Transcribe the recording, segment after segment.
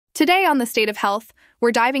Today on The State of Health,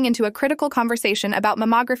 we're diving into a critical conversation about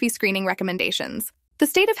mammography screening recommendations. The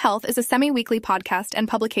State of Health is a semi-weekly podcast and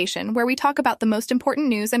publication where we talk about the most important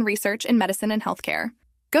news and research in medicine and healthcare.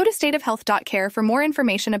 Go to stateofhealth.care for more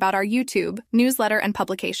information about our YouTube, newsletter, and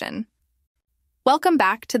publication. Welcome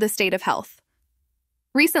back to The State of Health.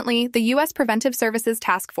 Recently, the U.S. Preventive Services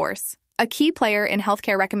Task Force, a key player in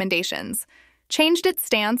healthcare recommendations, changed its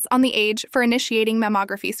stance on the age for initiating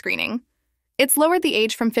mammography screening. It's lowered the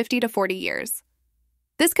age from 50 to 40 years.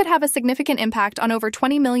 This could have a significant impact on over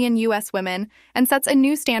 20 million U.S. women and sets a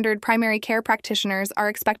new standard primary care practitioners are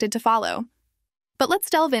expected to follow. But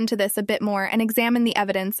let's delve into this a bit more and examine the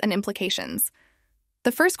evidence and implications.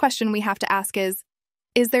 The first question we have to ask is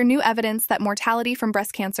there new evidence that mortality from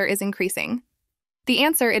breast cancer is increasing? The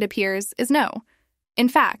answer, it appears, is no. In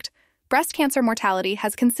fact, breast cancer mortality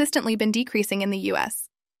has consistently been decreasing in the U.S.,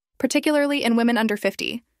 particularly in women under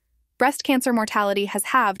 50. Breast cancer mortality has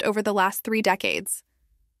halved over the last 3 decades.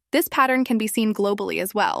 This pattern can be seen globally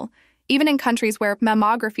as well, even in countries where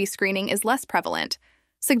mammography screening is less prevalent,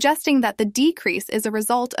 suggesting that the decrease is a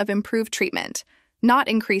result of improved treatment, not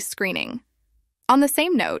increased screening. On the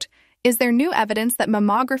same note, is there new evidence that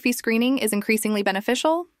mammography screening is increasingly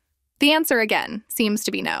beneficial? The answer, again, seems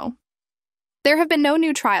to be no. There have been no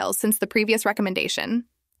new trials since the previous recommendation,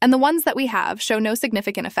 and the ones that we have show no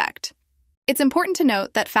significant effect. It's important to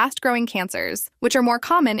note that fast-growing cancers, which are more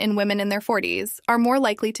common in women in their 40s, are more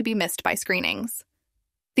likely to be missed by screenings.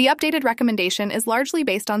 The updated recommendation is largely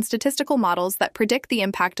based on statistical models that predict the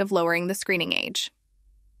impact of lowering the screening age.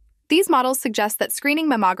 These models suggest that screening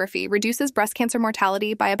mammography reduces breast cancer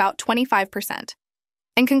mortality by about 25%,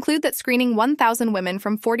 and conclude that screening 1,000 women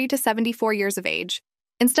from 40 to 74 years of age,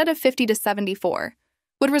 instead of 50 to 74,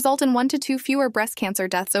 would result in 1 to 2 fewer breast cancer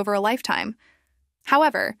deaths over a lifetime.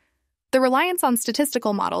 However, the reliance on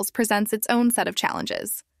statistical models presents its own set of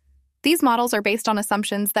challenges. These models are based on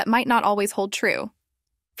assumptions that might not always hold true.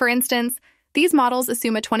 For instance, these models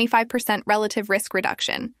assume a 25% relative risk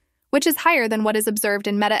reduction, which is higher than what is observed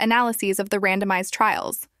in meta-analyses of the randomized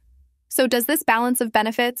trials. So does this balance of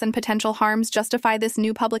benefits and potential harms justify this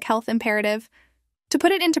new public health imperative? To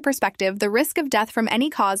put it into perspective, the risk of death from any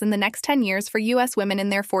cause in the next 10 years for U.S. women in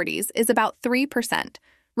their 40s is about 3%,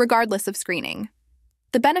 regardless of screening.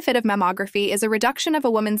 The benefit of mammography is a reduction of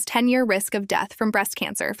a woman's 10-year risk of death from breast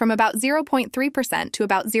cancer from about 0.3% to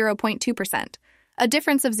about 0.2%, a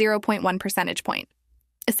difference of 0.1 percentage point.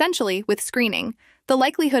 Essentially, with screening, the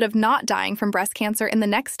likelihood of not dying from breast cancer in the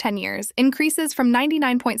next 10 years increases from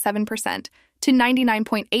 99.7% to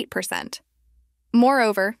 99.8%.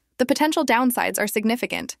 Moreover, the potential downsides are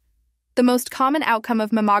significant. The most common outcome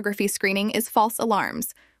of mammography screening is false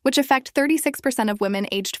alarms, which affect 36% of women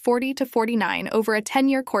aged 40 to 49 over a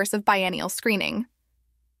 10-year course of biennial screening.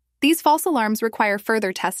 These false alarms require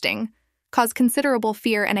further testing, cause considerable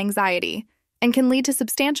fear and anxiety, and can lead to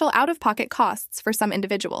substantial out-of-pocket costs for some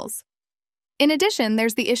individuals. In addition,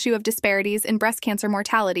 there's the issue of disparities in breast cancer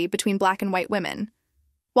mortality between Black and white women.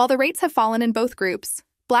 While the rates have fallen in both groups,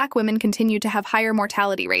 Black women continue to have higher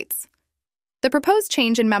mortality rates. The proposed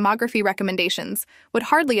change in mammography recommendations would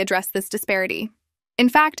hardly address this disparity. In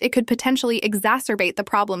fact, it could potentially exacerbate the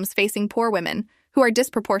problems facing poor women who are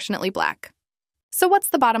disproportionately Black. So what's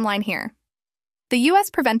the bottom line here? The U.S.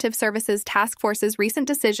 Preventive Services Task Force's recent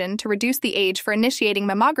decision to reduce the age for initiating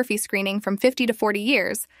mammography screening from 50 to 40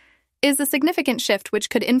 years is a significant shift which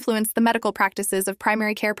could influence the medical practices of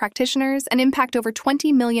primary care practitioners and impact over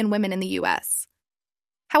 20 million women in the U.S.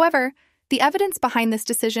 However, the evidence behind this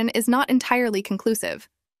decision is not entirely conclusive.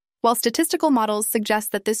 While statistical models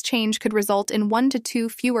suggest that this change could result in 1 to 2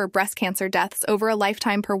 fewer breast cancer deaths over a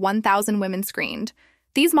lifetime per 1,000 women screened,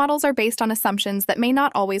 these models are based on assumptions that may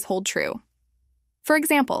not always hold true. For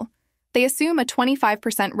example, they assume a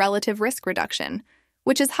 25% relative risk reduction,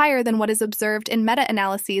 which is higher than what is observed in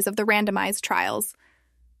meta-analyses of the randomized trials.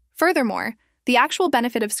 Furthermore, the actual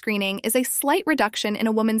benefit of screening is a slight reduction in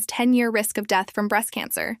a woman's 10-year risk of death from breast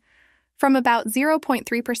cancer, from about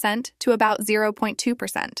 0.3% to about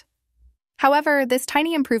 0.2%. However, this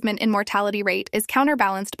tiny improvement in mortality rate is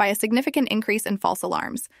counterbalanced by a significant increase in false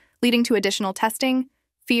alarms, leading to additional testing,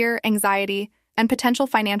 fear, anxiety, and potential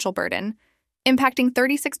financial burden, impacting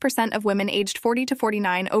 36% of women aged 40 to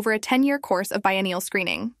 49 over a 10-year course of biennial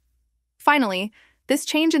screening. Finally, this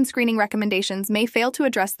change in screening recommendations may fail to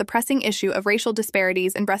address the pressing issue of racial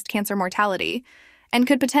disparities in breast cancer mortality and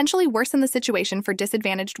could potentially worsen the situation for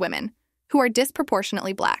disadvantaged women, who are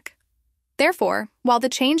disproportionately Black. Therefore, while the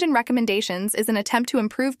change in recommendations is an attempt to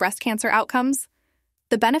improve breast cancer outcomes,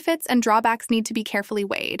 the benefits and drawbacks need to be carefully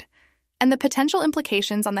weighed, and the potential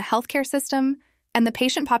implications on the healthcare system, and the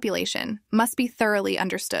patient population must be thoroughly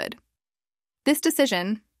understood. This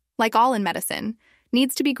decision, like all in medicine,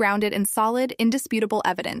 needs to be grounded in solid, indisputable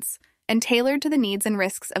evidence and tailored to the needs and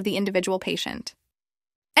risks of the individual patient.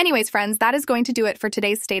 Anyways, friends, that is going to do it for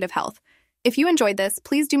today's State of Health. If you enjoyed this,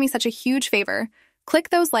 please do me such a huge favor. Click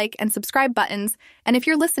those like and subscribe buttons, and if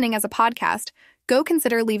you're listening as a podcast, go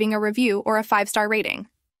consider leaving a review or a 5-star rating.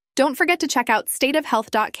 Don't forget to check out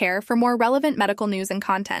stateofhealth.care for more relevant medical news and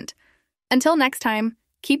content. Until next time,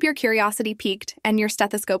 keep your curiosity piqued and your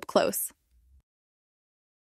stethoscope close.